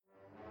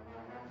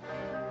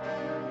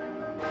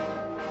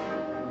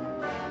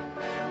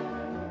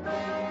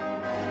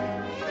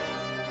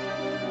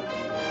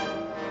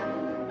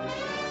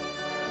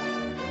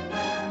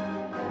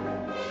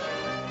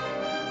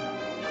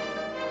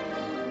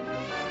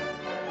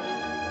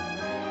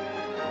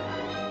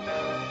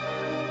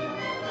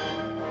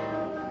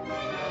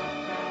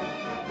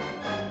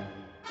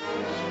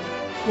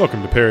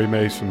Welcome to Perry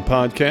Mason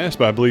Podcast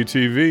by Bleed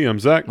TV.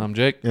 I'm Zach. I'm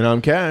Jake. And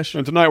I'm Cash.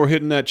 And tonight we're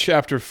hitting that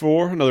Chapter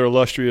 4, another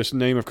illustrious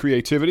name of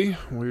creativity.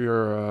 We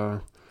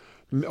are,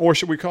 or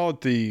should we call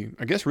it the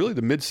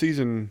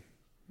mid-season...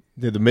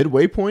 The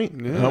midway point?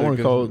 Yeah, I don't want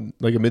to call it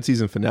like a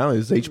mid-season finale.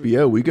 It's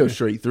HBO. We go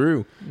straight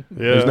through.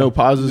 Yeah. There's no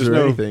pauses or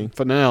anything.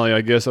 Finale, I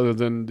guess, other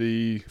than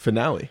the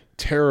Finale.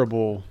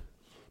 terrible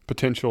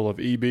potential of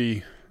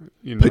EB.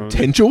 You know.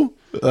 Potential?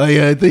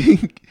 I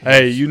think.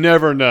 Hey, you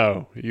never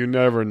know. You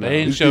never know. They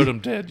ain't showed him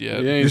dead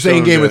yet. This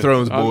ain't Game of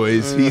Thrones,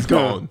 boys. He's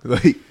gone.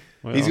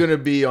 He's going to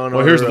be on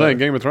Well, here's the thing.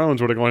 Game of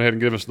Thrones would have gone ahead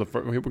and gave us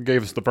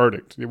the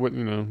verdict. They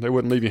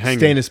wouldn't leave you hanging.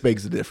 Stannis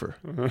begs to differ.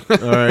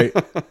 All right.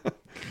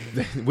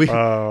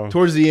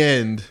 Towards the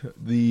end,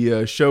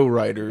 the show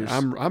writers.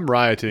 I'm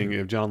rioting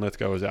if John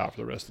Lithgow is out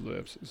for the rest of the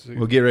episode.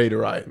 We'll get ready to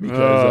riot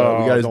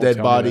because we got his dead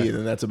body, and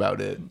then that's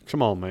about it.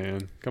 Come on,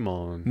 man. Come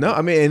on. No,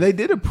 I mean, and they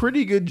did a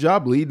pretty good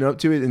job leading up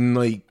to it, and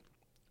like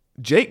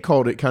Jake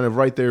called it kind of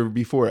right there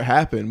before it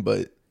happened,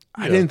 but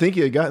I didn't think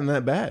it had gotten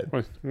that bad.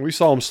 When we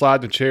saw him slide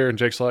in the chair, and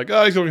Jake's like,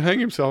 "Oh, he's going to hang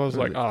himself." I was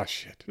like, "Oh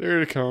shit,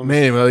 there it comes."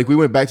 Man, like we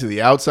went back to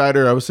The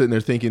Outsider. I was sitting there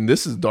thinking,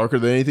 this is darker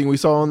than anything we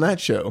saw on that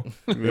show.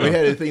 We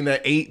had a thing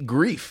that ate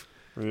grief.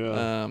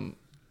 Yeah.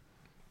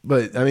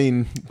 But I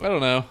mean, I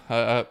don't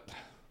know.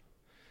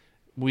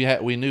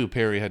 We knew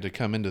Perry had to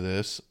come into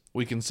this.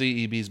 We can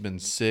see EB's been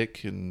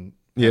sick and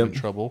having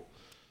trouble,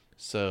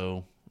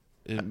 so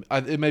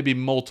it may be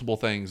multiple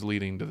things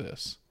leading to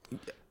this,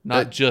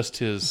 not just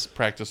his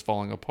practice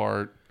falling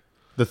apart.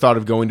 the thought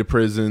of going to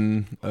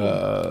prison.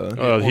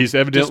 He's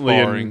evidently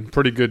in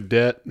pretty good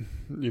debt.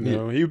 You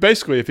know, he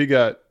basically, if he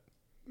got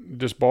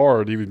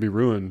disbarred, he would be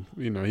ruined.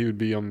 You know, he would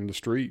be on the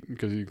street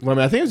because he. Well, I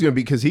mean, I think it was going to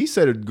be because he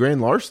said a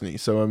grand larceny.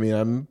 So I mean,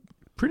 I'm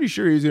pretty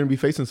sure he's going to be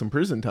facing some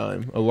prison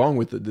time along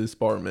with the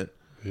disbarment.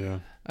 Yeah,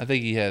 I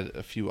think he had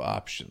a few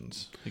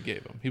options he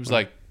gave him. He was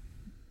like,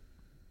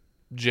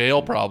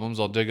 jail problems,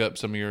 I'll dig up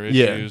some of your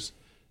issues.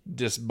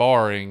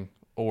 Disbarring,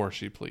 or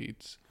she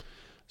pleads.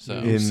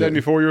 So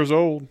 74 years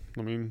old.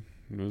 I mean,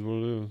 it is what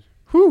it is.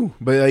 Whew.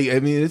 But I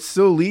mean, it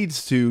still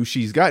leads to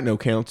she's got no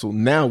counsel.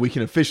 Now we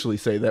can officially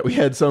say that. We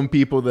had some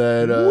people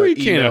that we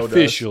can't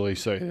officially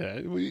say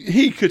that.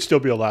 He could still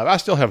be alive. I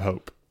still have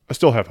hope.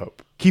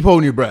 Keep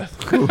holding your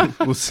breath.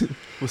 We'll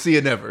see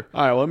it never.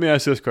 All right. Well, let me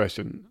ask this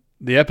question: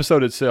 the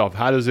episode itself,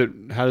 how does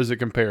it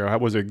compare?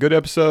 Was it a good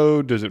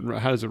episode?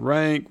 How does it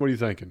rank? What are you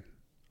thinking?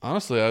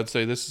 Honestly, I would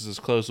say this is as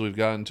close as we've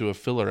gotten to a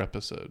filler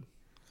episode.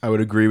 I would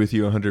agree with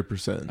you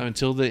 100%.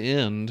 Until the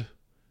end,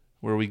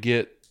 where we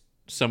get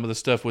some of the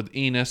stuff with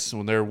Enos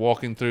when they're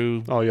walking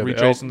through,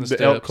 retracing the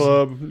steps. Elk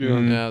Club,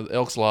 the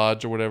Elks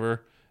Lodge or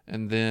whatever,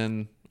 and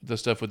then the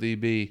stuff with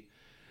EB.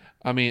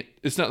 I mean,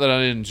 it's not that I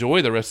didn't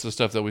enjoy the rest of the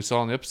stuff that we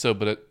saw in the episode,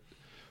 but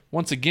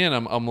once again,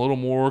 I'm a little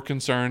more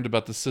concerned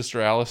about the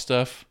Sister Alice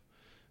stuff,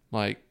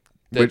 like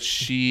that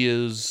she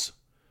is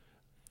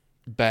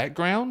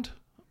background.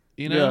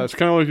 You know? Yeah, it's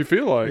kind of what you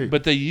feel like.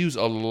 But they use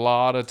a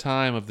lot of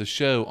time of the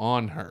show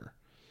on her.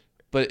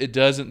 But it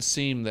doesn't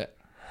seem that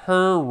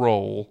her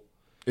role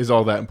is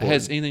all that important.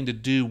 Has anything to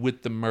do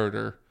with the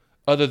murder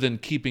other than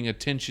keeping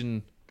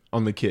attention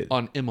on the kid,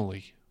 on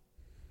Emily.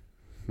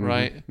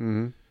 Right?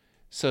 Mm-hmm.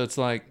 So it's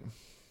like,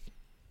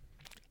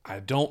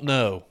 I don't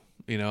know.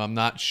 You know, I'm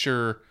not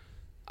sure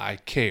I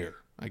care,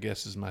 I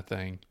guess is my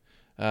thing.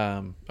 I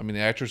mean,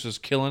 the actress is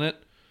killing it.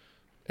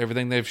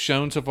 Everything they've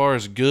shown so far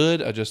is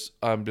good.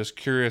 I'm just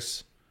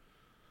curious,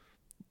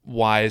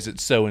 why is it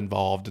so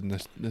involved in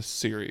this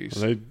series?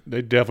 Well,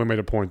 they definitely made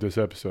a point this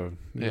episode.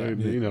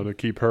 To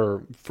keep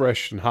her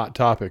fresh and hot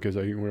topic, as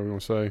they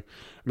want to say. I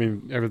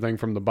mean, everything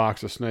from the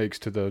box of snakes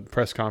to the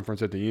press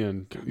conference at the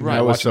end. Right,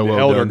 that was so well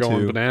Elder done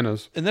going too.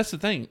 Bananas. And that's the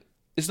thing.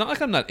 It's not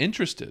like I'm not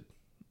interested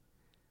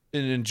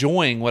in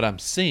enjoying what I'm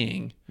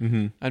seeing.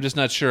 Mm-hmm. I'm just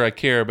not sure I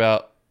care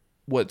about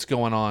what's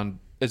going on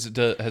as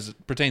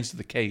it pertains to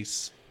the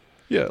case.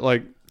 Yeah,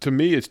 like, to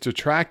me, it's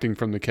detracting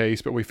from the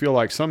case, but we feel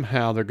like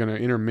somehow they're going to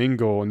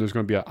intermingle and there's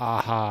going to be a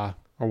aha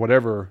or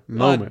whatever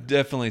moment. I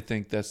definitely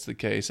think that's the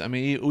case. I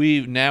mean,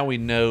 we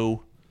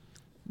know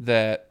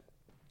that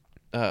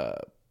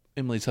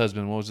Emily's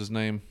husband, what was his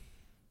name?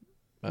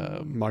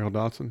 Michael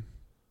Dotson?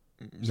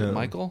 Is it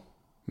Michael?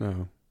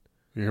 No.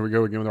 Here we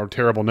go again with our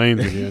terrible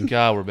names again.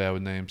 God, we're bad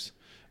with names.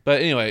 But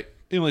anyway,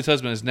 Emily's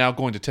husband is now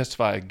going to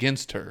testify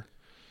against her.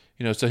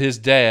 You know, so his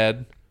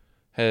dad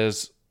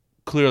has...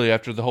 clearly,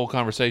 after the whole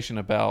conversation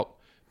about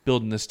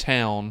building this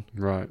town,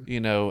 right? You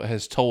know,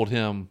 has told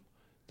him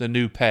the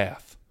new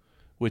path,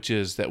 which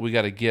is that we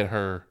got to get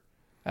her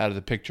out of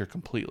the picture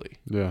completely.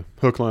 Yeah,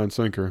 hook, line,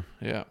 sinker.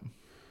 Yeah.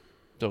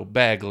 So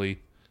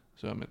Bagley,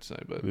 so I meant to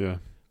say, but yeah,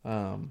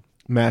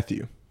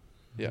 Matthew.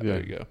 Yeah,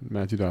 there you go,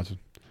 Matthew Dotson.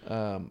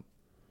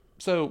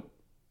 So,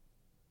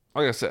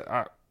 like I said,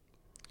 I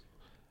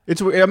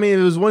mean,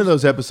 it was one of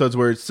those episodes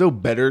where it's still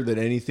better than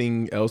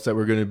anything else that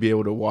we're going to be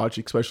able to watch,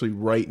 especially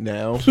right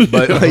now.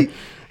 But like,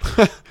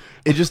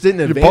 it just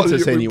didn't advance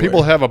us anywhere.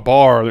 People have a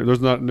bar. There's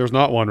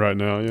not one right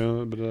now.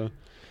 Yeah, but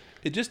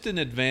it just didn't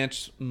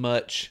advance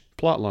much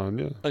plot line.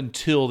 Yeah,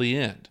 until the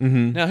end.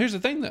 Mm-hmm. Now, here's the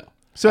thing, though.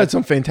 So it had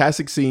some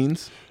fantastic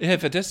scenes. It had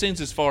fantastic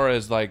scenes as far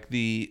as like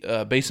the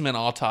basement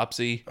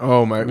autopsy.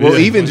 Oh my! Well,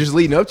 even just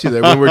leading up to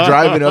that, when we're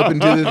driving up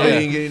into the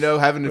thing,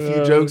 having a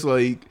few jokes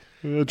like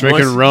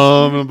drinking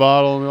rum in a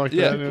bottle and like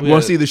that. You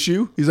want to see the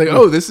shoe? He's like,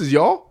 "Oh, this is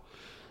y'all."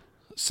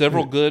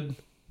 Several good.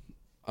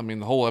 I mean,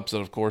 the whole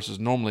episode, of course, is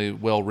normally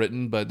well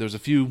written, but there's a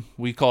few.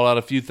 We called out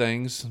a few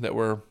things that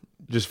were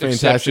just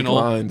fantastic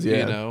lines. Yeah,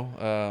 you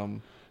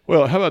know.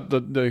 Well, how about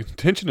the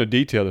attention to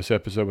detail? This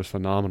episode was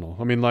phenomenal.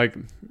 I mean, like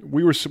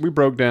we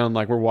broke down,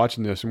 like we're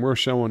watching this and we're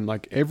showing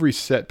like every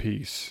set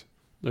piece.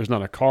 There's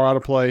not a car out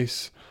of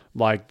place.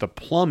 Like the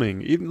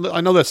plumbing, even,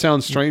 I know that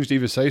sounds strange to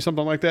even say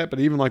something like that, but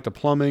even like the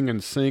plumbing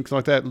and sinks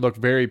like that look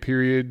very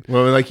period.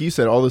 Well, like you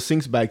said, all the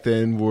sinks back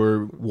then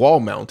were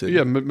wall mounted.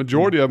 Yeah,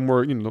 majority of them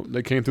were,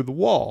 they came through the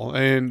wall,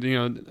 and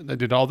they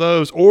did all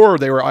those, or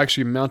they were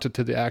actually mounted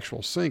to the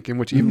actual sink. In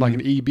which even like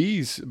in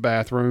EB's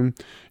bathroom,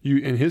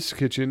 in his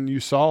kitchen, you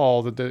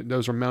saw that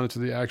those are mounted to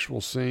the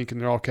actual sink, and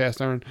they're all cast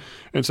iron,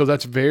 and so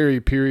that's very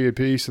period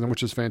piece, and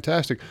which is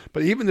fantastic.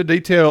 But even the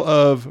detail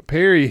of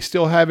Perry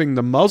still having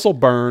the muzzle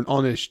burn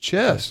on his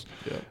chest,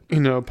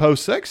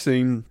 post sex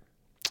scene.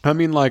 I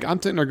mean, like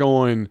I'm sitting there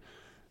going,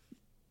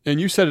 and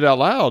you said it out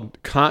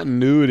loud,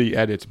 continuity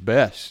at its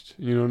best.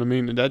 You know what I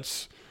mean? And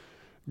that's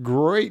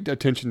great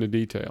attention to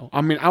detail.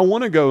 I mean, I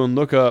want to go and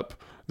look up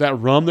that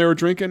rum they were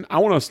drinking. I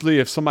want to see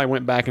if somebody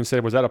went back and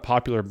said, was that a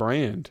popular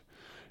brand?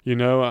 If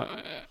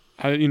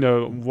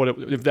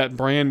that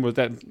brand was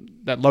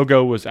that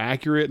logo was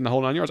accurate and the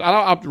whole 9 yards.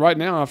 Right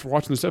now, after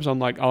watching this episode, I'm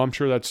like, oh, I'm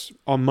sure that's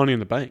on Money in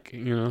the Bank.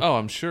 Oh,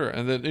 I'm sure.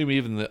 And then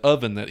even the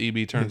oven that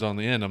EB turns on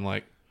the end, I'm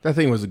like, that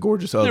thing was a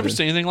gorgeous oven. Never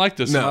seen anything like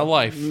this in my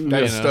life.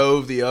 That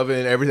stove, the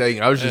oven,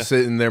 everything. I was just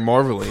sitting there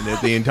marveling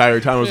at the entire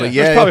time. I was like,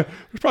 there's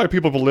probably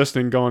people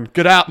listening going,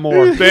 get out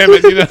more, damn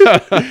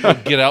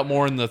it. Get out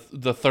more in the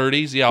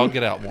 30s. Yeah, I'll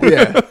get out more.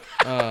 Yeah.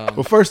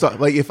 Well, first off,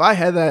 like if I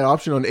had that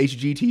option on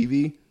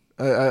HGTV,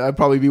 I'd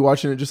probably be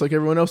watching it just like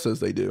everyone else says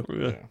they do.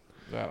 Yeah.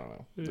 I don't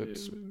know.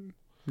 That's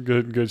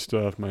good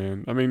stuff,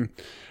 man. I mean,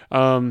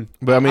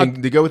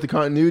 to go with the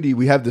continuity,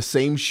 we have the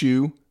same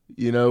shoe.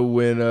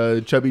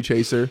 When Chubby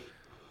Chaser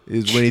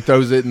is when he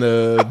throws it in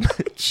the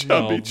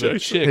Chubby Chaser. The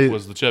chick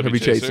was the Chubby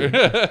Chaser.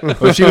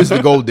 Well, she was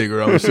the gold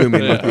digger, I'm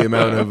assuming, with the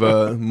amount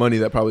of money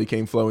that probably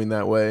came flowing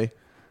that way.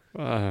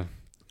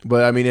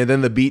 But I mean, and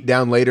then the beat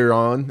down later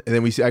on, and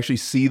then we actually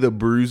see the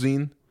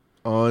bruising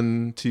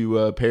on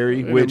to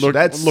Perry, which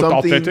that's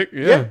something authentic.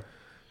 Yeah.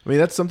 I mean,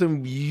 that's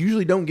something you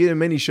usually don't get in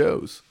many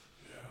shows.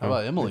 How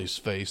about Emily's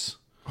face?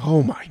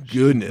 Oh my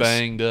goodness,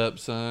 banged up,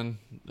 son.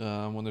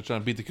 When they're trying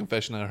to beat the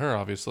confession out of her,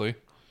 obviously.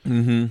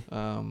 Once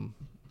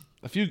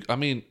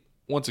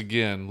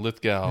again,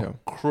 Lithgow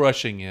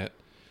crushing it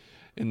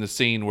in the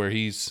scene where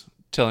he's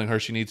telling her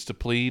she needs to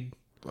plead.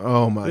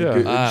 Oh my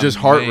goodness, just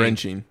heart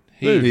wrenching.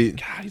 He's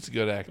a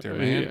good actor,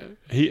 man.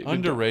 He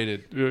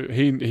underrated.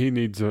 He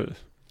needs a.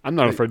 I'm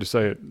not afraid to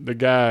say it. The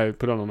guy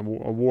put on an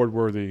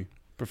award-worthy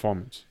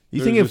performance.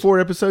 You think in 4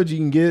 episodes you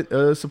can get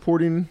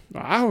supporting?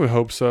 I would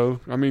hope so.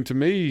 I mean, to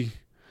me,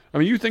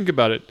 you think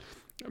about it.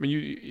 I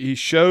mean, he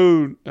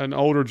showed an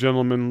older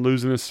gentleman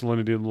losing his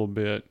salinity a little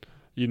bit,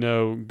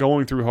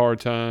 going through hard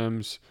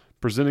times,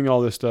 presenting all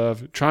this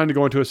stuff, trying to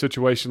go into a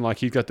situation like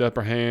he's got the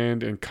upper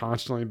hand and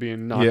constantly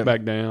being knocked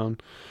back down.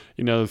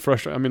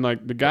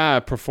 The guy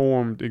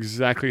performed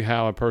exactly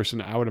how a person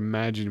I would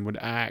imagine would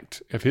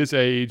act of his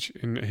age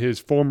and his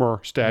former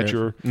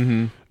stature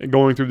and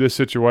going through this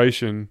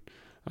situation.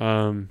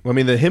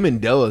 The him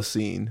and Della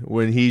scene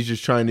when he's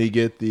just trying to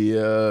get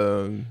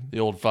the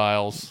old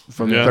files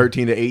from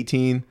 13 to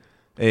 18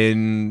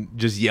 and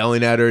just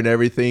yelling at her and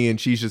everything,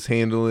 and she's just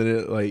handling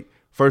it like,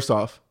 first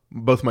off,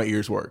 both my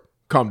ears work.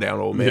 Calm down,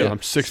 old man. Yeah,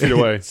 I'm 6 feet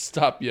away.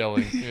 Stop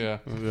yelling. Yeah.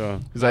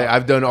 Because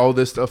I've done all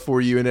this stuff for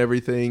you and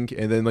everything.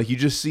 And then, you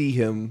just see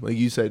him, like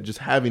you said, just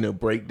having a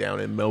breakdown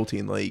and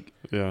melting.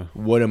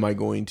 What am I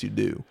going to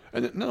do?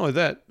 And not only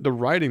that, the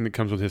writing that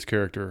comes with his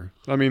character.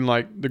 I mean,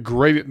 the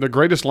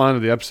greatest line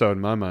of the episode in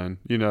my mind,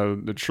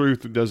 the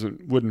truth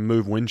wouldn't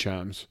move wind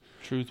chimes.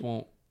 Truth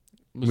won't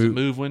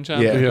move wind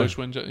chimes? Yeah. Push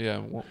wind chimes?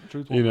 Yeah.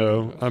 Truth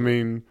won't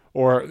move.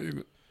 Or...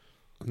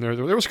 There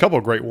was a couple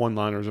of great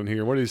one-liners in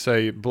here. What did he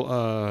say?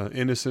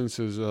 Innocence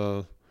is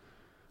the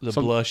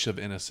blush of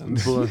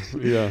innocence.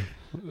 Yeah.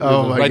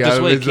 Oh my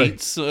God! Right this way,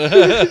 Keats.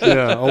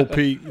 Yeah, old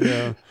Pete.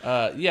 Yeah.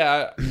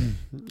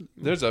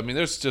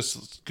 There's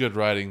just good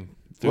writing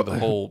through the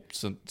whole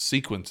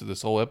sequence of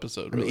this whole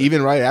episode. Really.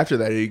 Even right after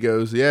that, he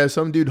goes, "Yeah,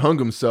 some dude hung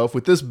himself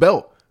with this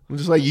belt." I'm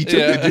just like, you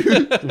took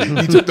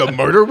you took the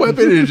murder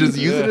weapon and just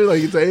using it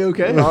like it's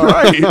A-okay. All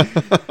right.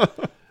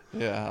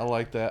 Yeah, I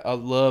like that. I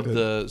love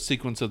the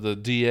sequence of the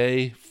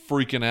DA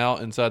freaking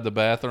out inside the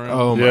bathroom.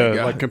 Oh my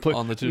God! Complete.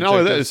 On the two. Not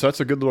only that, so that's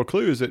a good little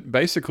clue. Is that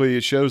basically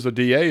it shows the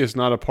DA is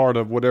not a part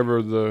of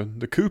whatever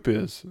the coup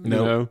is.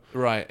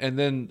 Right, and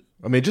then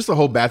just the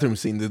whole bathroom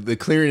scene, the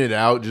clearing it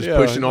out, just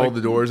pushing all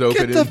the doors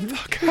open. Get the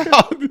fuck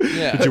out!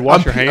 Yeah. Did you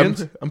wash your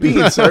hands? I'm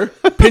peeing, sir.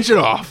 Pinch it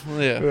off.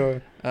 Yeah.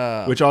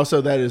 Which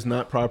also, that is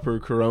not proper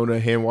Corona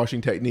hand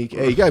washing technique.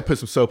 Hey, you gotta put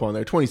some soap on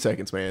there. 20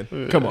 seconds, man.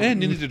 Come on.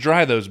 And you need to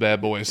dry those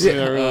bad boys.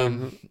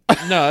 No,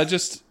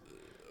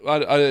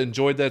 I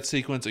enjoyed that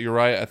sequence. You're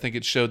right. I think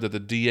it showed that the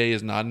DA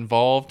is not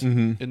involved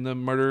in the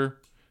murder,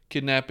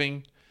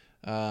 kidnapping,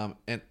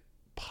 and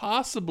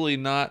possibly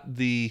not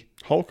the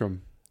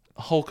Holcomb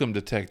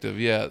detective.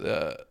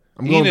 Yeah,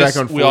 I'm going Enos,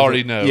 back on. we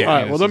already know. Yeah. All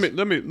right.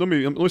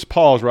 Well, let's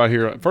pause right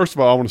here. First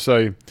of all, I want to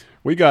say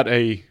we got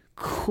a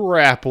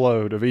crap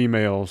load of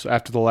emails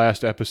after the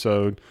last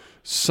episode.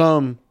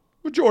 Some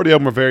majority of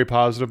them are very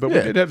positive, but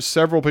we did have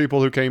several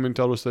people who came and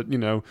told us that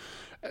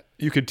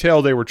you could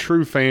tell they were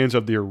true fans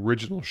of the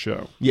original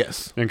show.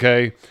 Yes.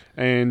 Okay.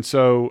 And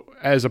so,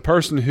 as a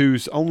person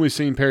who's only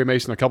seen Perry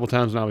Mason a couple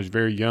times when I was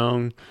very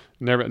young,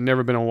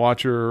 never been a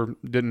watcher,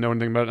 didn't know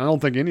anything about it. I don't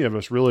think any of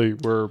us really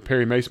were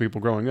Perry Mason people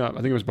growing up. I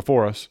think it was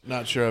before us.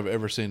 Not sure I've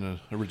ever seen an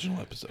original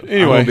episode.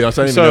 Anyway, I didn't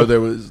even know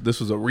this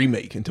was a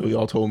remake until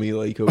y'all told me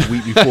like a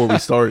week before we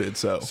started.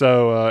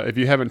 So if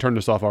you haven't turned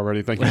this off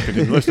already, thank you for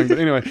continuing listening. But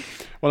anyway,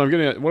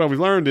 what we've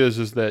learned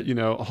is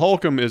that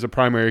Holcomb is a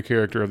primary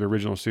character of the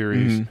original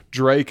series.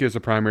 Drake is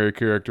a primary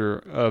character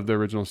of the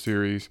original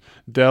series.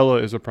 Della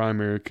is a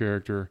primary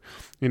character.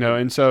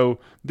 And so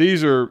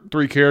these are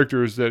three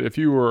characters that if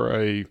you were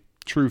a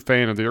true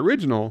fan of the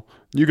original,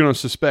 you're going to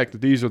suspect that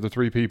these are the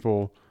three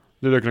people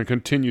that are going to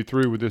continue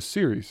through with this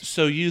series.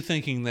 So you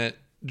thinking that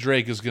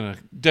Drake is going to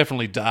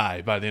definitely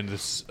die by the end of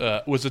this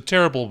was a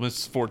terrible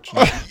misfortune.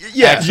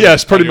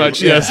 Yes, pretty much.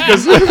 Yes,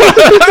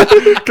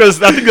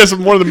 because I think that's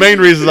one of the main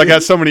reasons I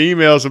got so many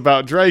emails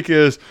about Drake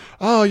is,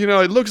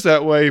 it looks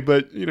that way,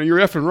 but you're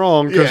effing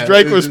wrong because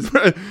Drake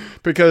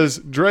because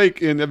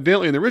Drake, and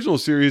evidently in the original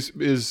series,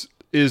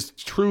 is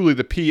truly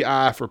the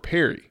PI for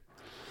Perry.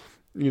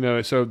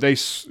 So they,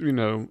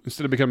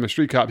 instead of becoming a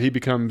street cop, he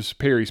becomes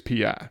Perry's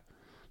PI.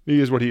 He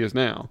is what he is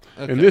now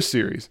in this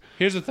series.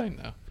 Here's the thing,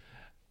 though.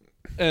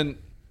 And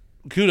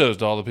kudos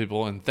to all the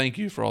people, and thank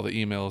you for all the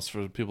emails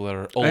for the people that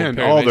are old and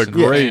Perry all Mason the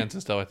great fans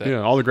and stuff like that.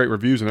 Yeah, all the great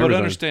reviews and but everything.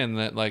 But understand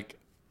that,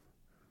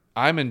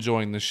 I'm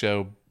enjoying the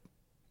show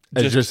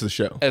just the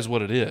show as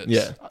what it is.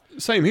 Yeah,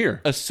 same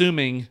here.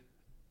 Assuming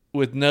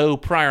with no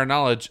prior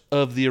knowledge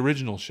of the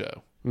original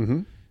show.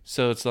 Mm-hmm.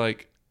 So it's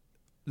like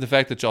the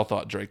fact that y'all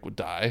thought Drake would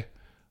die,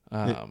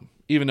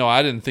 even though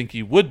I didn't think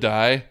he would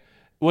die, it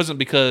wasn't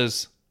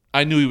because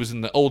I knew he was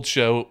in the old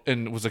show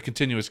and was a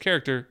continuous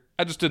character.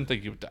 I just didn't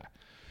think he would die.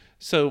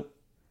 So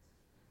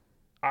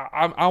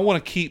I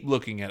want to keep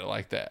looking at it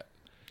like that.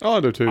 Oh, I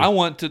do too. I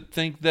want to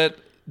think that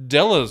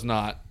Della's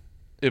not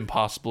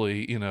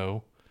impossibly,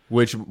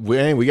 Which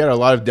we got a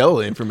lot of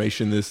Della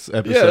information this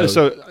episode. Yeah,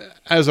 so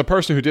as a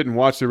person who didn't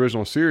watch the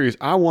original series,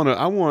 I want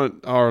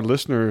our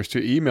listeners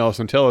to email us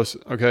and tell us.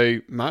 Okay,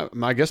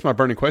 I guess my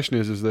burning question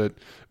is that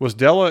was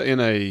Della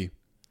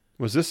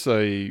was this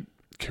a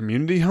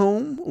community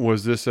home?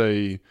 Was this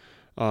a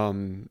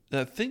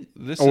I think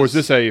this was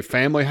this a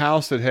family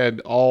house that had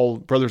all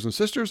brothers and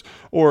sisters?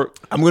 Or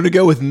I'm going to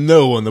go with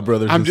no on the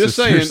brothers and sisters.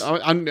 I'm just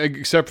saying, I'm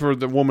except for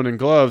the woman in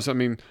gloves. I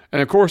mean,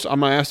 and of course, I'm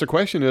going to ask the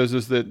question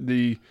is that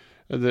the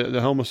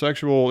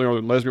homosexual,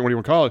 lesbian, what do you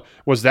want to call it?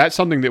 Was that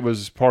something that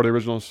was part of the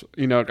original?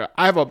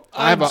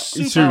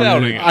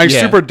 I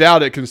super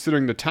doubt it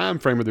considering the time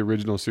frame of the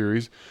original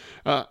series.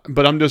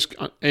 But I'm just,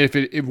 if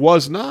it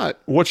was not,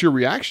 what's your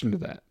reaction to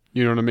that?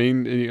 You know what I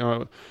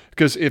mean?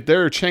 Because if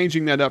they're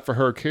changing that up for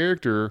her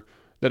character,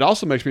 that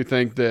also makes me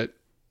think that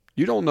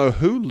you don't know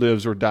who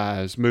lives or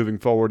dies moving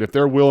forward if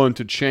they're willing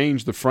to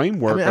change the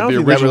framework of the original show. I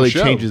don't think that really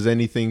changes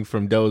anything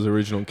from Della's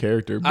original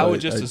character. I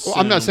would just assume. Well,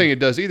 I'm not saying it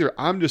does either.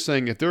 I'm just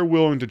saying if they're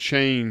willing to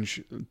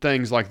change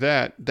things like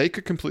that, they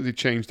could completely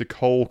change the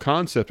whole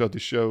concept of the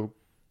show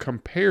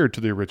compared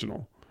to the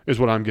original, is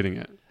what I'm getting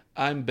at.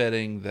 I'm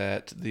betting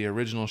that the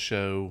original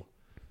show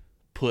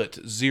put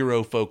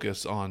zero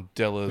focus on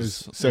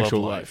Della's sexual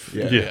love life.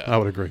 Yeah, I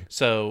would agree.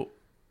 So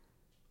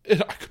I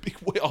could be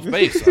way off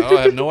base.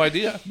 I have no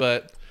idea,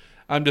 but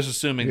I'm just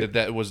assuming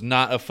that was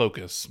not a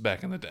focus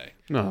back in the day.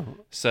 No.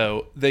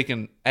 So they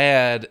can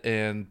add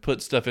and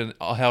put stuff in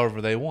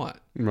however they want.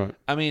 Right.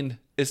 I mean,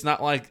 it's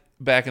not like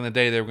back in the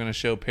day they were going to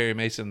show Perry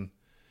Mason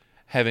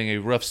having a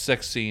rough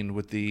sex scene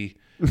with the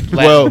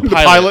Latin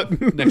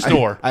pilot next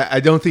door. I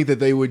don't think that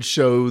they would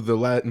show the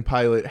Latin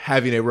pilot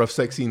having a rough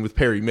sex scene with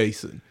Perry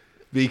Mason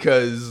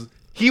because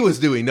he was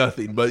doing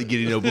nothing but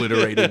getting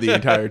obliterated the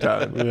entire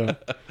time.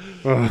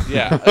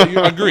 Yeah.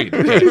 Agreed.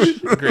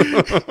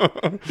 Agreed.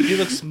 He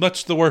looks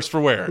much the worse for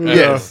wear.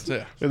 Yes.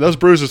 Yeah, those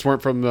bruises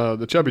weren't from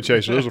the chubby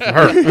chaser. Those were from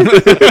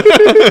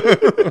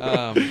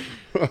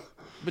her.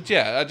 But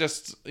yeah, I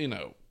just,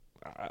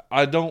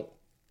 I don't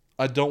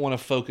want to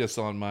focus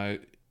on my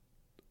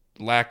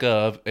lack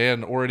of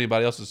or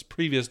anybody else's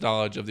previous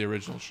knowledge of the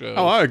original show.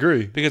 Oh, I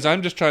agree. Because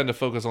I'm just trying to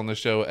focus on the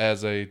show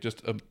as a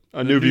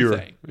new viewer.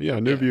 Thing. Yeah,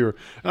 a new viewer.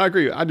 And I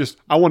agree. I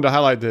wanted to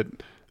highlight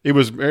that it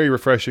was very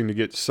refreshing to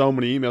get so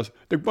many emails.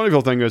 The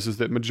wonderful thing is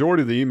that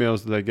majority of the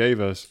emails that they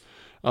gave us,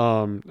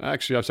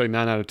 actually I'd say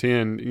 9 out of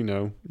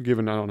 10,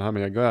 given I don't know how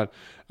many I got,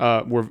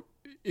 were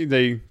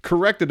they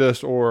corrected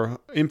us or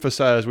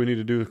emphasized we need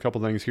to do a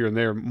couple things here and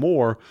there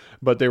more,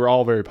 but they were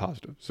all very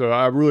positive. So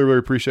I really, really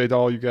appreciate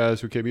all you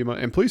guys who came in,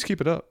 and please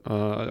keep it up.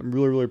 I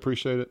really, really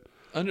appreciate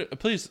it.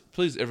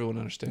 Please, everyone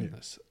understand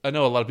this. I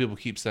know a lot of people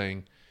keep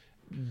saying,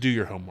 do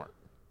your homework.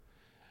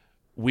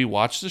 We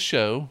watch the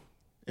show.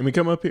 And we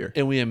come up here.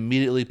 And we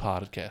immediately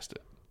podcast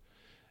it.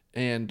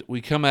 And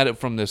we come at it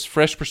from this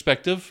fresh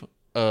perspective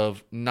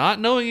of not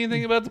knowing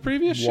anything about the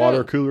previous show.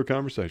 Water cooler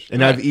conversation.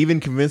 And I've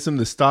even convinced them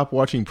to stop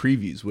watching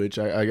previews, which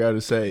I got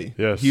to say,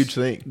 huge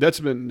thing. That's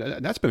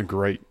been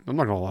great. I'm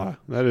not gonna lie.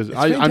 That is.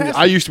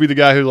 I used to be the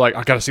guy who like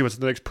I got to see what's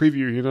the next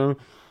preview, you know.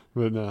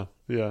 But no,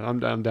 yeah, I'm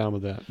down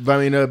with that. But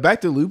I mean,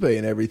 back to Lupe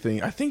and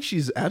everything. I think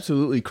she's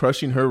absolutely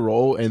crushing her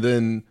role. And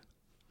then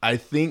I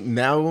think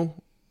now,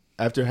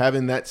 after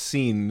having that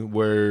scene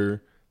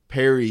where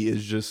Perry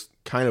is just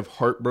kind of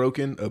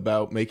heartbroken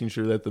about making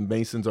sure that the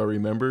Masons are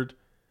remembered.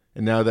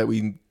 And now that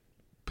we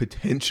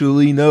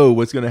potentially know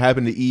what's going to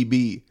happen to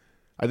EB,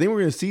 I think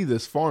we're going to see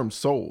this farm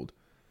sold.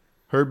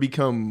 Her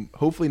become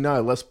hopefully not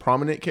a less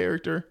prominent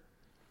character,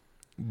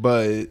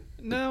 but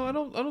no, I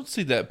don't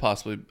see that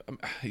possibly.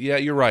 Yeah,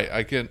 you're right.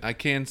 I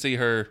can see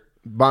her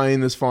buying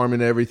this farm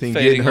and everything,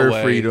 getting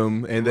her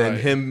freedom, and then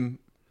him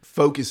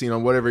focusing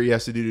on whatever he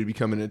has to do to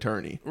become an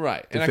attorney.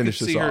 Right. And I could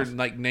see her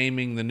like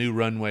naming the new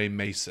runway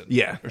Mason.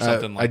 Yeah. Or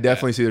something like that. I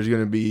definitely see there's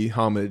going to be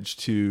homage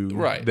to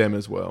them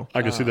as well.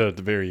 I can see that at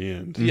the very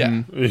end.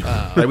 Yeah.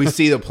 Like we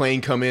see the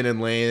plane come in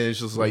and land. It's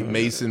just like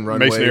Mason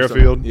runway. Mason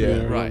Airfield.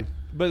 Yeah. Right.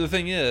 But the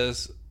thing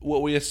is,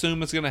 what we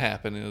assume is going to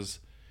happen is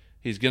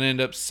he's going to end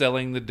up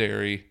selling the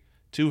dairy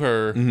to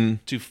her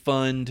to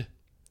fund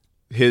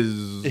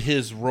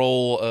his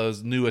role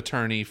as new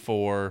attorney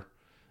for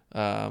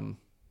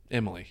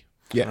Emily.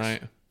 Yes.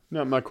 Right.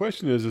 Now my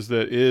question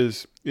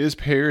is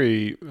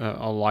Perry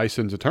a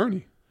licensed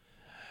attorney?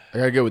 I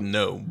gotta go with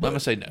no. I'm gonna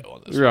say no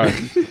on this. Right.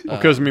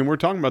 Because I mean we're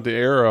talking about the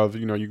era of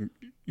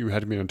you had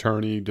to be an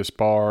attorney,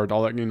 disbarred,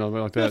 all that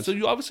like that. Yeah, so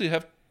you obviously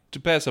have to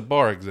pass a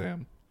bar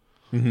exam.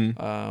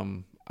 Mm-hmm.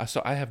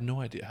 I have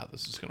no idea how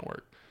this is gonna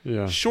work.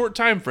 Yeah. Short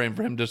time frame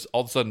for him to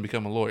all of a sudden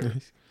become a lawyer.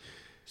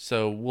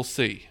 So we'll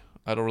see.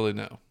 I don't really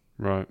know.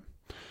 Right.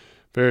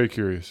 Very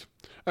curious.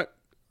 I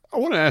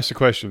want to ask a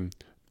question.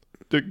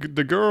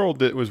 The girl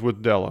that was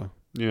with Della,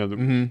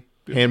 hand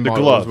the models,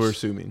 gloves. we're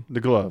assuming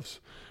The gloves.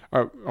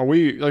 Are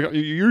we like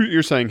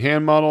you're saying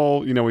hand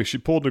model? She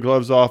pulled the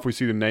gloves off. We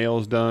see the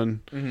nails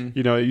done.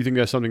 You think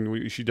that's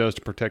something she does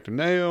to protect the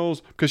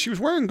nails? Because she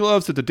was wearing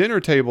gloves at the dinner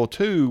table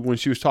too when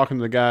she was talking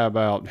to the guy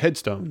about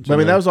headstones. But I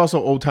mean, that was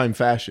also old time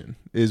fashion.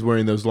 Is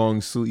wearing those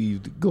long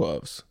sleeved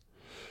gloves.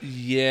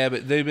 Yeah,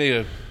 but they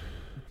made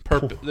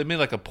they made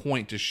like a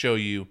point to show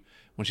you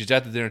when she's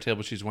at the dinner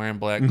table, she's wearing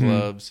black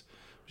gloves.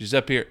 She's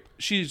up here.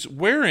 She's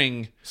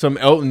wearing some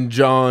Elton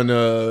John,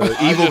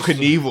 Evil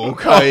Knievel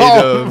kind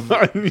of.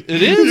 It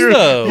is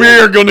though. We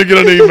are going to get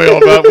an email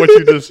about what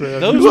you just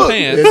said. Those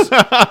pants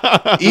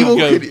Evil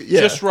go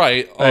just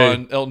right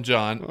on Elton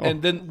John,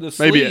 and then the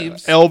sleeves. Maybe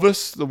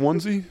Elvis, the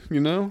onesie.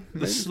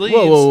 The sleeves.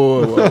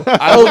 Whoa!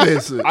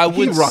 Elvis,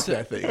 he rocked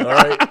that thing. All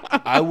right.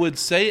 I would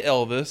say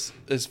Elvis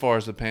as far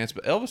as the pants,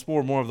 but Elvis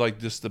wore more of like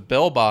just the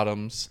bell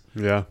bottoms.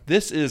 Yeah.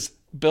 This is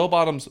bell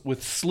bottoms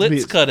with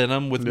slits cut in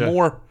them with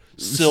more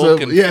silk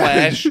and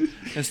flash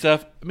and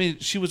stuff. I mean,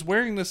 she was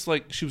wearing this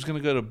like she was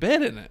going to go to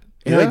bed in it.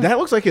 And like that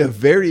looks like a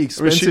very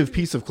expensive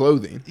piece of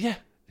clothing. Yeah,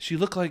 she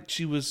looked like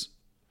she was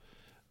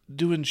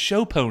doing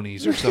show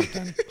ponies or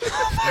something.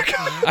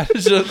 I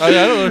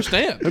don't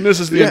understand. And this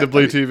is the end of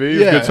Bleed TV.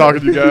 It's good talking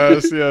to you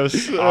guys.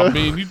 Yes. I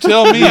mean, you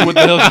tell me what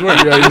the hell she's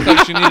wearing. I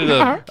thought she needed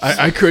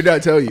I could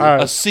not tell you.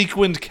 a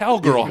sequined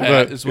cowgirl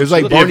hat. Is what it's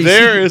like if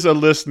there is a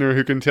listener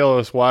who can tell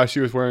us why she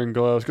was wearing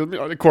gloves,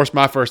 because of course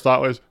my first thought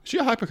was, is she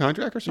a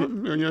hypochondriac or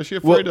something? Is she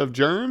afraid of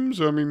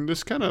germs? I mean,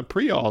 this kind of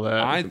pre all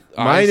that.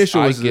 My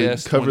initial was to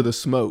cover the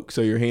smoke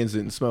so your hands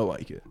didn't smell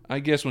like it. I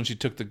guess when she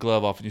took the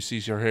glove off and you see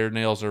her hair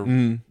nails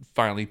are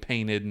finally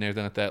painted and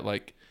everything like that,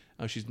 like,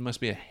 oh, she must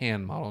be a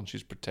hand model and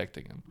she's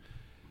protecting him.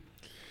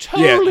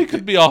 Totally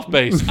could be off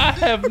base. I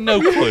have no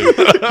clue.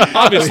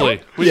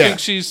 Obviously, we think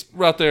she's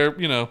right there, I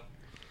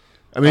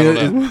mean,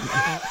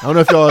 I don't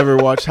know if y'all ever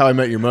watched How I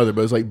Met Your Mother,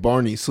 but it's like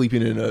Barney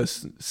sleeping in a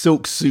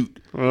silk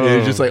suit. And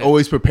it's just like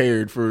always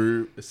prepared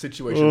for a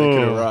situation that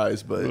could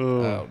arise. But I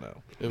don't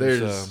know.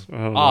 It was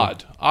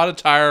odd. Odd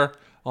attire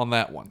on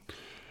that one.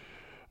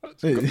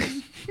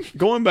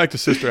 Going back to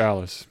Sister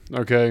Alice,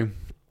 okay.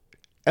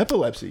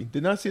 Epilepsy.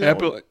 Did not see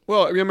that one.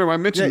 Well, remember I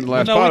mentioned the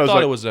last no, pod. we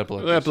thought it was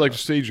epilepsy. Epileptic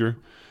seizure.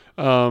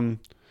 How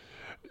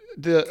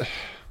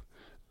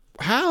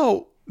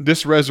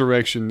this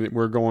resurrection that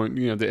we're going,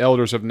 the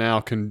elders have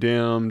now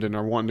condemned and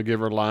are wanting to give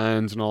her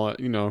lines and all that,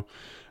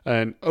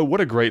 and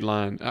what a great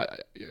line.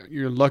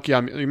 You're lucky.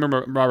 You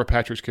remember Robert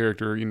Patrick's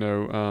character,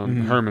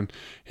 Herman.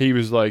 He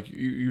was like,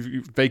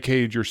 you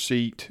vacated your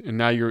seat and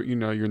now you're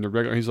in the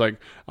regular. He's like,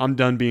 I'm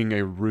done being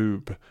a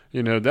rube.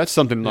 That's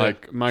something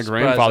like my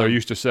grandfather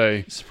used to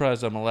say.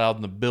 Surprised I'm allowed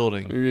in the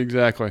building.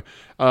 Exactly.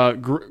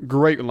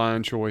 Great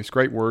line choice,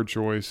 great word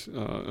choice.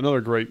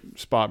 Another great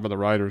spot by the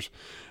writers.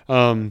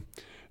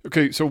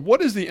 Okay, so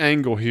what is the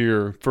angle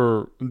here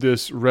for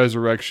this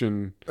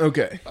resurrection?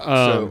 Okay,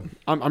 so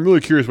I'm really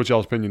curious what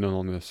y'all's opinion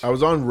on this. I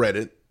was on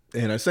Reddit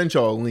and I sent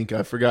y'all a link.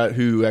 I forgot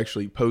who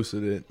actually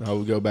posted it. I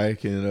will go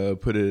back and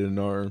put it in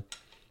our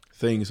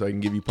thing so I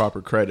can give you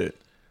proper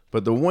credit.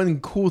 But the one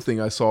cool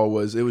thing I saw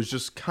was it was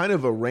just kind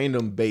of a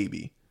random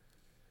baby,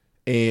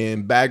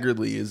 and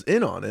Baggerly is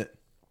in on it.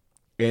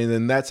 And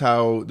then that's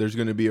how there's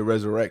going to be a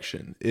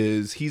resurrection,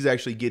 is he's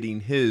actually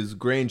getting his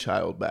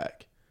grandchild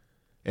back.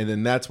 And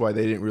then that's why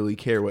they didn't really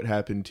care what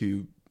happened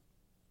to,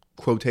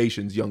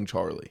 quotations, young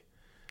Charlie.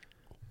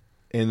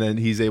 And then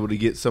he's able to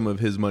get some of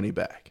his money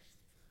back.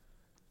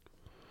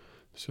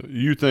 So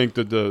you think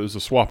that it was a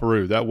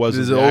swaparoo? That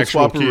wasn't the the old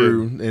actual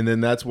swaparoo, kid. and then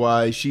that's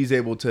why she's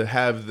able to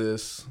have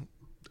this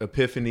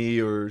epiphany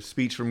or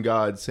speech from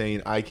God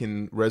saying, I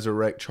can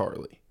resurrect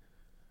Charlie.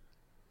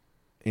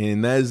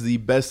 And that is the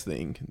best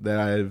thing that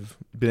I've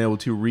been able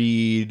to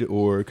read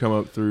or come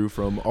up through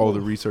from all the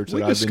research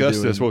that I've been doing. We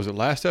discussed this, what was it,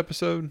 last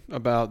episode?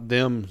 About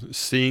them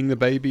seeing the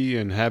baby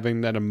and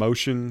having that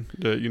emotion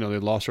that, they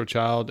lost their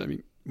child. I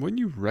mean, wouldn't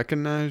you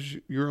recognize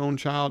your own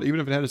child, even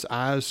if it had its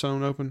eyes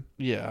sewn open?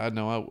 Yeah, I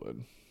know I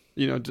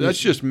would. That's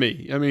just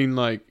me. I mean,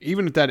 like,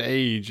 even at that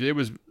age, it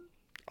was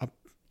a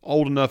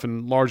old enough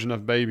and large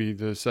enough baby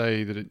to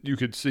say that you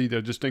could see the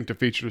distinctive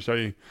features,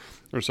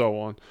 or so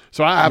on.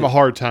 So I have a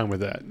hard time with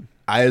that.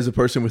 I, as a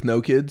person with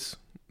no kids,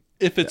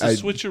 if it's a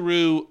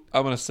switcheroo,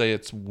 I'm going to say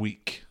it's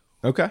weak.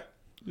 Okay.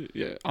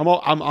 Yeah, I'm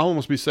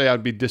almost say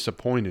I'd be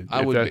disappointed.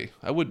 I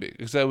would be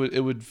because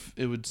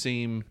it would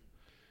seem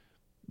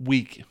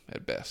weak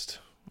at best.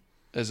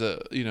 As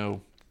a I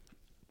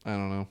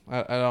don't know.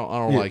 I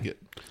don't like it.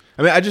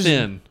 I mean, I just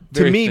thin,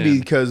 to me thin.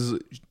 Because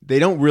they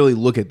don't really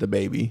look at the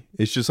baby.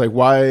 It's just like,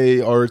 why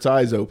are its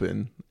eyes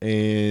open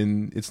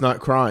and it's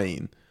not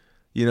crying?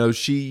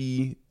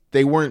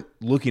 They weren't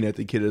looking at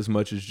the kid as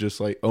much as just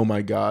like, oh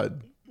my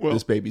God,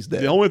 this baby's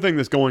dead. The only thing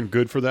that's going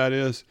good for that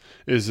is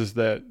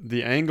that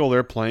the angle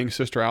they're playing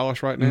Sister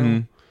Alice right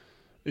now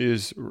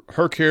is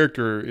her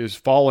character is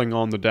falling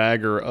on the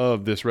dagger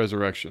of this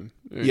resurrection.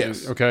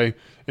 Yes. Okay.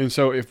 And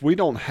so if we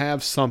don't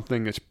have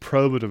something that's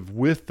probative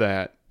with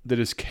that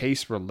is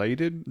case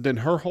related, then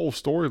her whole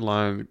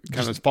storyline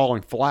kind of is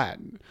falling flat,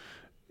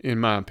 in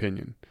my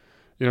opinion.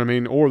 You know what I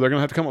mean? Or they're going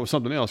to have to come up with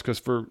something else, because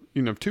for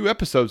 2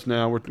 episodes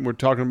now, we're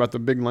talking about the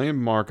big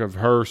landmark of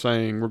her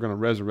saying we're going to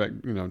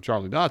resurrect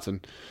Charlie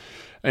Dotson,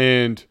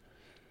 and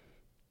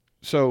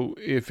so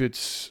if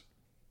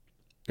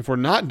we're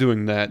not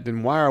doing that,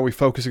 then why are we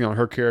focusing on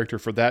her character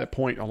for that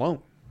point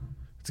alone?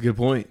 It's a good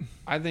point.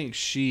 I think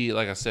she,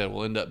 like I said,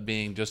 will end up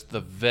being just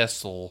the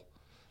vessel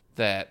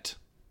that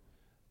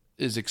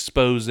is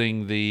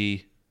exposing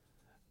the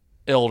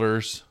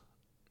elders,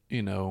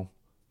 the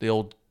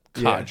old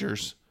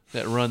codgers.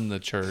 That run the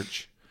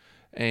church,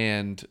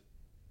 and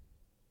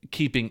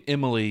keeping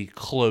Emily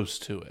close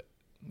to it.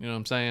 You know what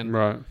I'm saying?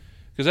 Right.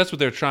 Because that's what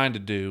they're trying to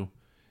do.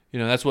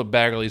 That's what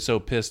Baggerly's so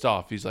pissed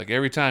off. He's like,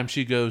 every time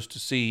she goes to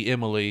see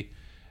Emily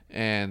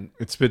and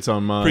it spits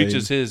on mine,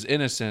 preaches his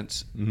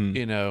innocence,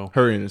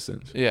 her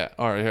innocence. Yeah,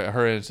 or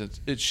her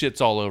innocence, it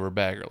shits all over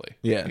Baggerly.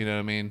 Yeah. You know what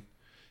I mean?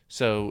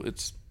 So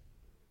it's,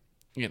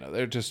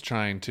 they're just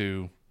trying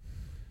to,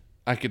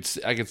 I could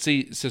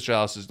see Sister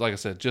Alice's, like I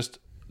said, just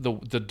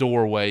the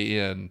doorway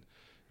in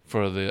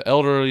for the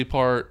elderly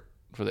part,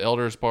 for the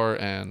elders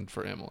part, and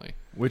for Emily.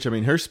 Which, I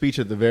mean, her speech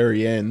at the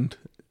very end,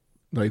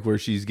 like where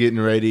she's getting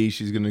ready,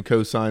 she's going to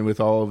co-sign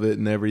with all of it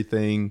and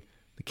everything.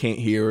 They can't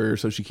hear her,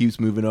 so she keeps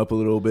moving up a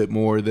little bit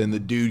more. Then the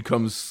dude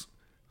comes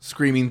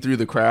screaming through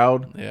the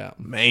crowd. Yeah.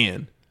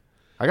 Man.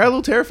 I got a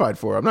little terrified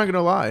for her, I'm not going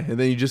to lie. And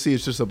then you just see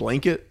it's just a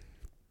blanket.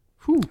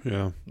 Whew.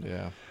 Yeah.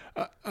 Yeah.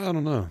 I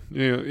don't know.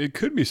 It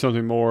could be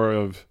something more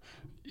of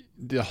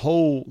the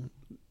whole...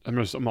 I'm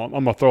going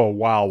to throw a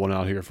wild one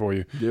out here for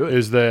you. Do it.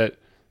 Is that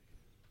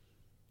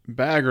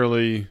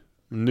Baggerly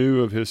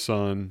knew of his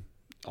son.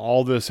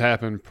 All this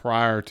happened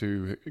prior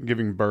to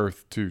giving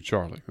birth to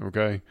Charlie,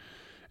 okay?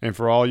 And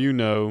for all you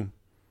know,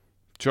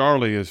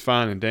 Charlie is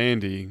fine and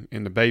dandy,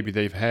 and the baby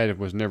they've had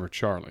was never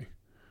Charlie.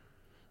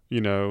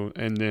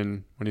 And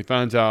then when he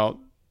finds out,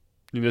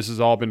 this has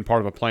all been part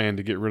of a plan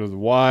to get rid of the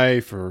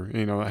wife, or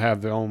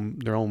have their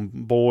own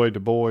boy to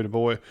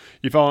boy.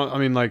 You follow? I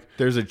mean, like,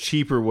 there's a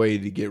cheaper way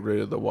to get rid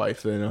of the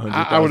wife than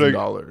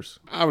 $100,000.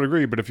 I would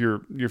agree, but if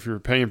you're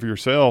paying for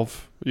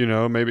yourself,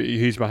 maybe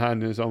he's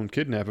behind his own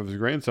kidnap of his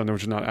grandson,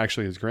 which is not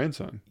actually his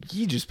grandson.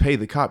 You just pay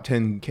the cop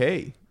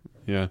 $10,000.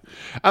 Yeah,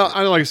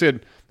 I like I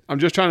said, I'm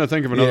just trying to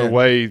think of another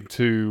way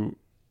to.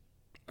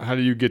 How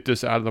do you get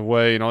this out of the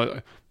way?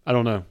 I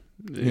don't know.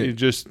 It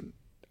just.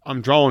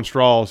 I'm drawing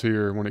straws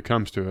here when it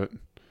comes to it.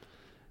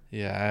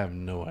 Yeah, I have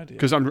no idea.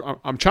 Because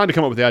I'm trying to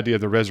come up with the idea of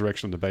the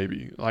resurrection of the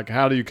baby. Like,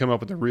 how do you come up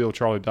with the real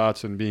Charlie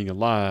Dotson being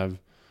alive?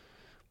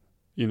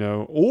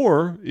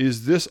 Or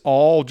is this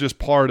all just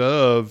part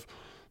of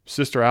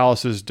Sister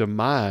Alice's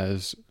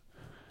demise?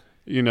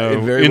 In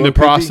the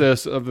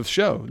process of the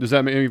show. Does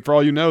that mean, for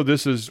all you know,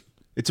 this is?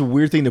 It's a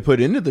weird thing to put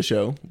into the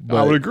show. But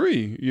I would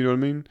agree. You know what I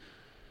mean?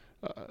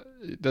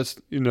 that's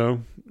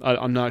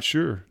I'm not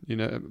sure.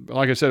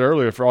 Like I said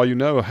earlier, for all you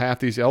know, half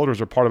these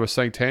elders are part of a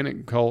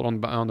satanic cult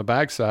on the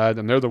backside,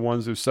 and they're the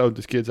ones who sewed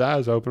this kid's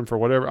eyes open for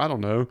whatever. I don't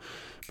know,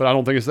 but I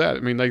don't think it's that. I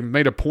mean, they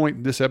made a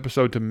point this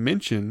episode to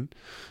mention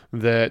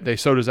that they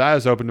sewed his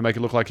eyes open to make it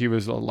look like he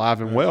was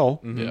alive and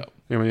well. Mm-hmm. Yeah,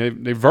 I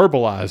mean, they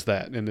verbalized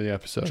that in the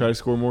episode. Try to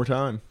score more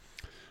time.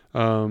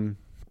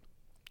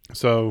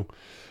 So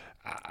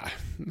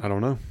I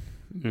don't know.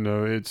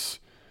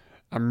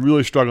 I'm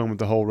really struggling with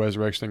the whole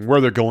resurrection thing.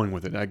 Where they're going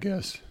with it, I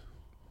guess.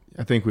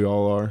 I think we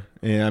all are.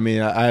 And I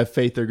mean, I have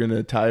faith they're going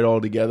to tie it all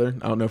together.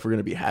 I don't know if we're going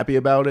to be happy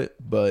about it,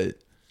 but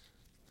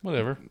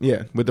whatever.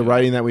 Yeah, with the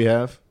writing that we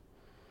have.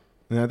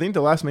 And I think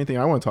the last main thing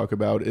I want to talk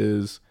about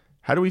is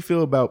how do we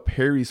feel about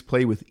Perry's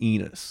play with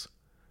Enos?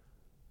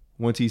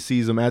 Once he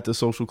sees him at the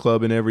social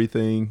club and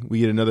everything,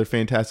 we get another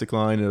fantastic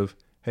line of,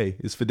 hey,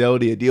 is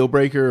fidelity a deal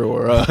breaker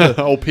or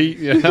old Pete?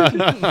 Yeah.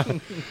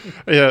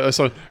 Yeah.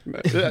 So,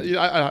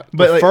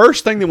 the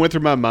first thing that went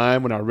through my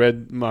mind when I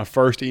read my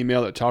first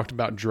email that talked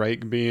about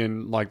Drake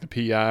being like the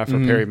PI for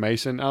Perry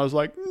Mason, I was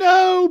like,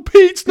 no,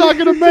 Pete's not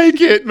going to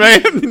make it,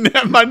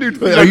 man. my new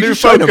are you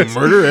just trying to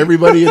murder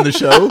everybody in the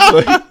show?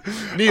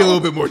 Need a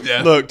little bit more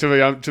depth. Look,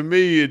 to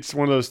me, it's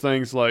one of those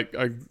things like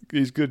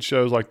these good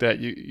shows like that.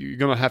 You're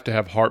going to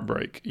have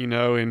heartbreak, and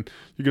you're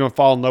going to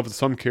fall in love with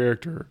some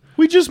character.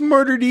 We just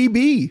murdered EB.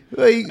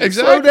 Like, exactly.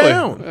 Slow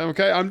down.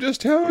 Okay, I'm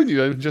just telling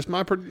you. Just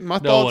my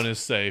thoughts. No one is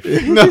safe.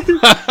 No.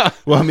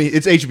 Well, I mean,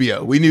 it's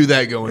HBO. We knew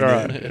that going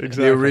in. Exactly.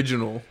 The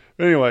original.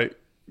 Anyway,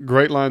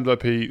 great lines by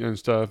Pete and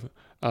stuff.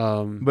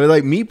 But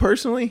like me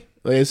personally,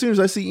 like as soon as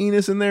I see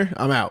Enos in there,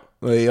 I'm out.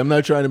 Like I'm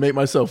not trying to make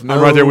myself known.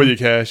 I'm right there with you,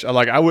 Cash.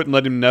 I wouldn't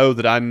let him know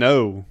that I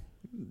know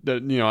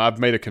that I've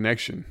made a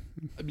connection.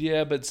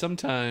 Yeah, but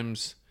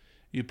sometimes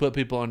you put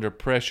people under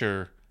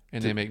pressure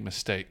and they make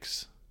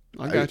mistakes.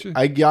 I got you.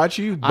 I got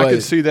you. But I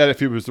could see that if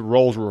the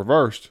roles were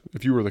reversed.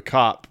 If you were the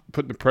cop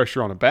putting the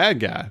pressure on a bad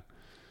guy,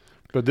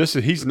 but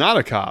he's not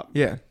a cop.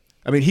 Yeah,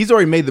 I mean he's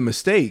already made the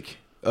mistake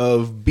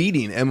of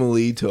beating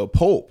Emily to a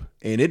pulp,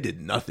 and it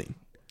did nothing.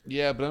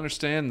 Yeah, but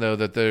understand though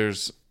that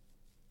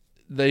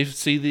they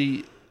see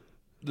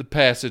the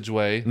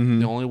passageway. Mm-hmm.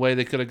 The only way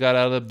they could have got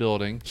out of the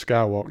building,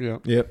 Skywalk. Yeah.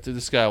 Yep. To the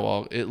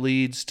Skywalk. It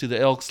leads to the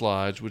Elks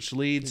Lodge, which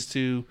leads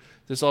to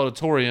this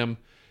auditorium.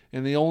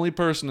 And the only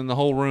person in the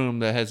whole room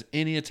that has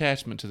any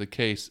attachment to the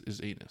case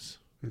is Enos.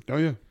 Oh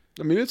yeah,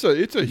 I mean it's a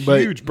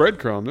huge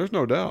breadcrumb. There's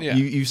no doubt. Yeah.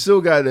 You still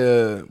got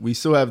we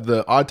still have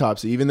the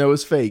autopsy, even though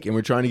it's fake, and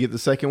we're trying to get the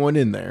second one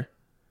in there.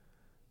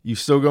 You're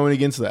still going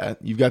against that.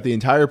 You've got the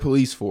entire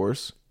police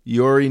force.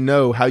 You already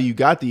know how you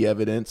got the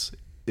evidence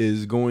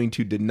is going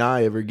to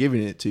deny ever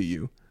giving it to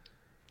you.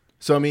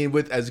 So I mean,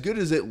 with as good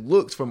as it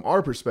looks from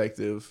our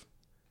perspective,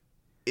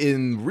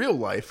 in real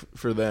life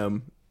for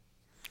them.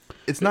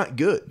 It's not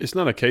good. It's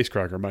not a case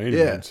cracker by any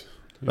means.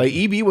 Like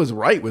EB was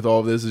right with all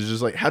of this. It's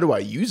just like, how do I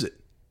use it?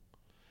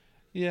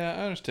 Yeah,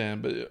 I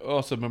understand, but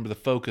also remember the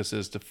focus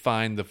is to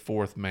find the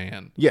fourth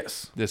man.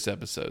 Yes. This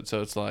episode,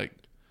 so it's like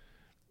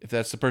if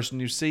that's the person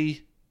you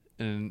see,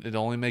 and it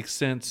only makes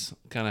sense,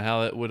 kind of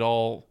how it would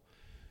all,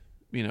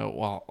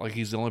 like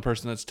he's the only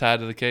person that's tied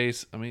to the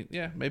case. I mean,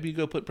 yeah, maybe you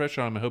go put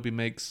pressure on him. I hope he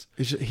makes.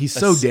 He's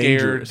so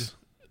scared,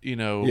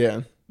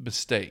 dangerous.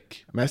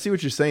 Mistake. I mean, I see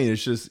what you're saying.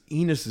 It's just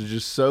Enos is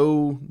just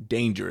so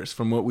dangerous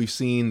from what we've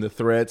seen, the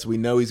threats. We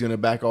know he's going to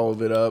back all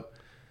of it up.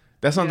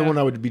 That's not the one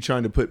I would be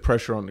trying to put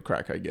pressure on to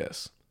crack, I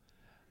guess.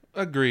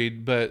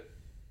 Agreed, but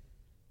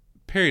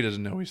Perry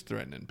doesn't know he's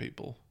threatening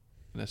people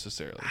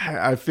necessarily.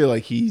 I feel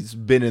like he's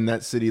been in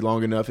that city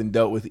long enough and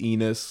dealt with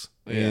Enos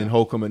and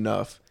Holcomb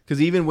enough.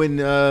 Because even when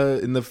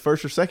in the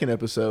first or second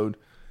episode,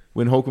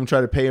 when Holcomb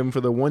tried to pay him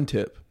for the one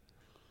tip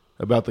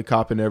about the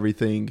cop and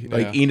everything,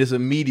 like Enos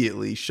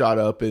immediately shot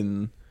up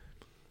and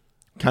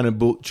kind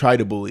of tried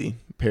to bully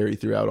Perry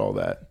throughout all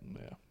that.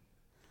 Yeah,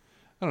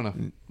 I don't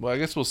know. Well, I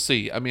guess we'll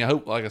see. I mean, I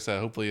hope, like I said,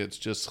 hopefully it's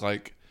just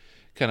like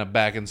kind of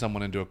backing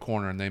someone into a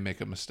corner and they make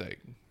a mistake.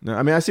 No,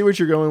 I mean, I see what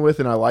you're going with,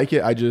 and I like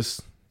it. I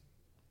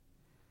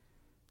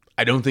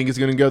don't think it's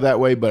going to go that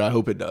way, but I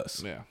hope it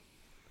does. Yeah.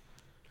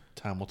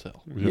 Time will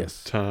tell. Yeah,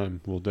 yes, time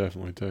will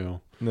definitely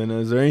tell. And then,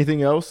 is there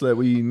anything else that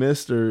we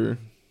missed or?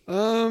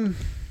 I'm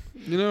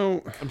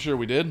sure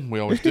we did. We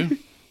always do.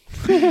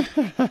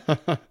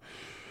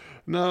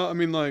 No, I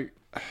mean,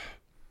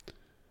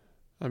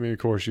 of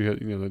course, you had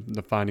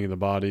the finding of the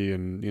body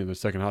and the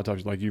second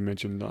autopsy, like you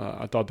mentioned.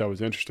 I thought that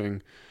was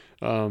interesting,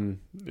 and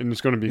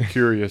it's going to be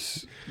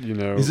curious.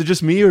 Is it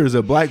just me or does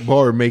a black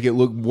bar make it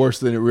look worse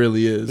than it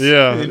really is?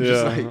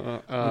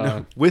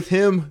 Yeah, with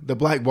him, the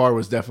black bar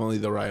was definitely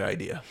the right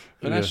idea.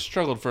 And I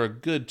struggled for a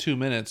good 2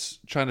 minutes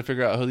trying to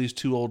figure out who these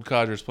two old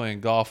codgers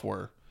playing golf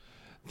were.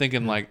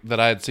 Thinking that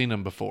I had seen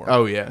them before.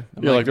 Oh yeah,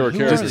 like they were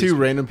just two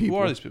random people.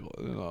 Who are these people?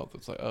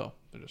 It's like,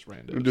 they're just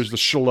random. There's the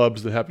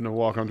schlubs that happen to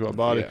walk onto a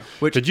body.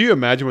 Yeah. Could you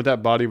imagine what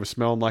that body was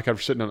smelling like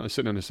after sitting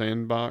in a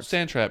sandbox?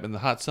 Sand trap in the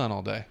hot sun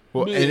all day.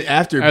 Well, and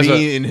after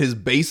being in his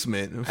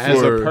basement,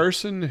 as a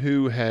person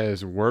who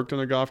has worked on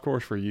a golf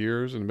course for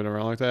years and been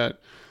around like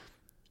that,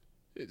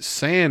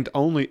 sand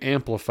only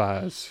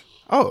amplifies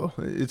Oh,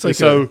 it's like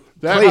So a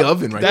clay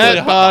oven right that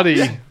there.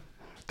 body,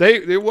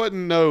 it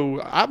wasn't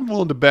no. I'm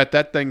willing to bet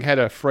that thing had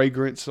a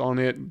fragrance on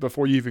it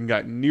before you even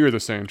got near the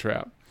sand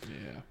trap.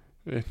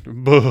 Yeah.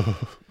 Buh,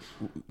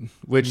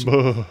 Which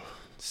buh.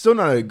 still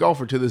not a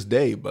golfer to this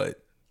day,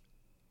 but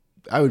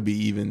I would be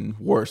even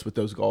worse with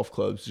those golf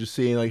clubs. Just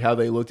seeing like how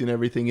they looked and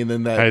everything, and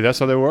then that Hey, that's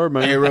how they were,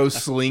 man. arrow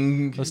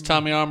sling. Those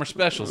Tommy Armour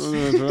specials.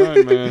 That's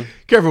right, man.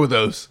 Careful with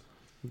those.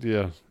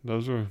 Yeah,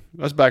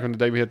 that's back in the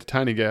day we had the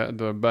tiny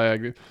the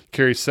bag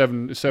carry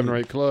seven or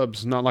 8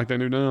 clubs. Not like they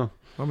do now.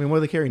 I mean, what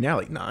do they carry now?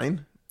 Like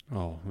 9?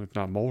 Oh, if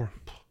not more.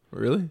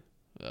 Really?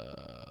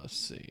 Let's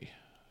see.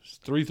 It's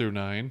 3 through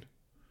 9.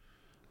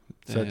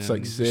 So that's like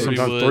And 6.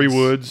 Sometimes 3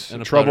 woods,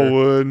 and a trouble putter.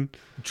 wood.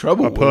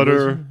 Trouble. A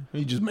putter. Are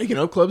you just making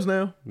up clubs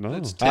now? No,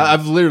 That's 10,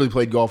 I've literally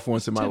played golf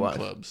once in my 10 life.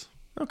 clubs.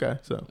 Okay,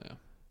 so Yeah.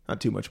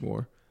 not too much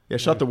more. Yeah,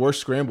 shot the worst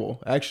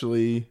scramble.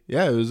 Actually,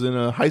 yeah, it was in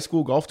a high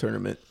school golf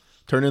tournament.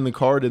 Turned in the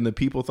card and the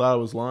people thought I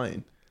was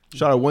lying.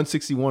 Shot a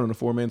 161 on a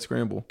 4-man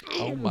scramble.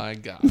 Oh my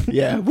God.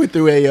 Yeah, went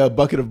through a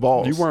bucket of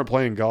balls. you weren't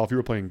playing golf. You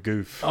were playing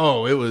goof.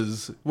 Oh, it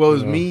was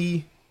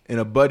me and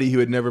a buddy who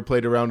had never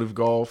played a round of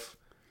golf,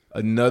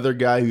 another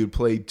guy who had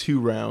played 2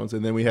 rounds,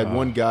 and then we had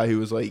one guy who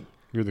was like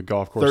You're the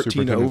golf course 13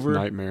 superintendent's over,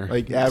 nightmare.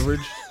 like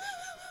average.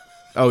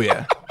 Oh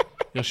yeah,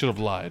 Y'all should have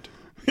lied.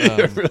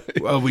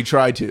 well we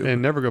tried to.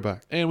 and never go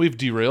back. And we've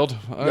derailed.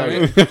 All Yeah,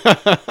 right.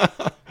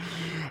 yeah.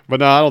 But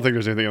no, I don't think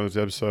there's anything on this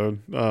episode.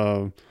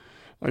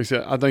 Like I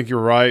said, I think you're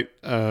right.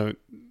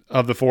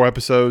 Of the 4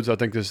 episodes, I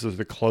think this is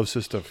the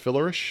closest to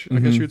fillerish, I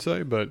guess you would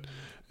say. But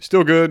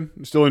still good.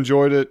 Still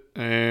enjoyed it.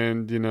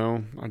 And,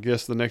 I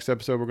guess the next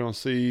episode we're going to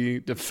see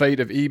the fate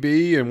of EB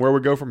and where we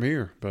go from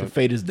here. The But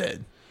fate is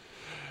dead.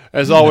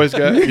 as always,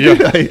 guys, yeah,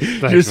 thanks,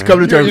 Just man. come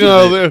to terms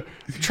with they're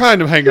trying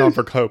to hang on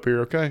for hope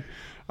here, okay?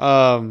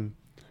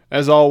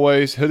 As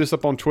always, hit us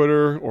up on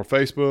Twitter or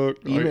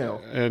Facebook.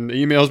 Email. And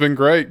email's been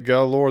great.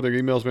 God Lord, the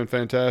email's been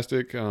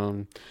fantastic.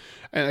 And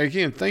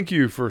again, thank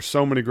you for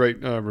so many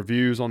great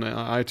reviews on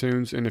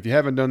iTunes. And if you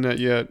haven't done that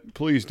yet,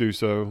 please do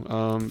so.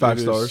 5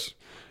 stars.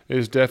 It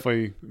has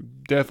definitely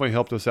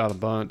helped us out a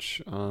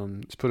bunch.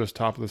 It's put us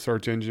top of the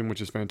search engine,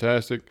 which is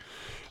fantastic.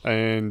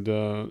 And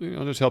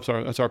it just helps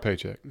that's our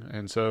paycheck.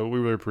 And so we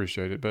really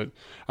appreciate it. But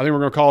I think we're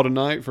going to call it a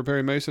night for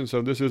Perry Mason.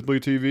 So this is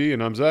Blue TV,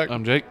 and I'm Zach.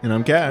 I'm Jake. And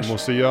I'm Cash. And we'll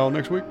see y'all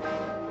next week.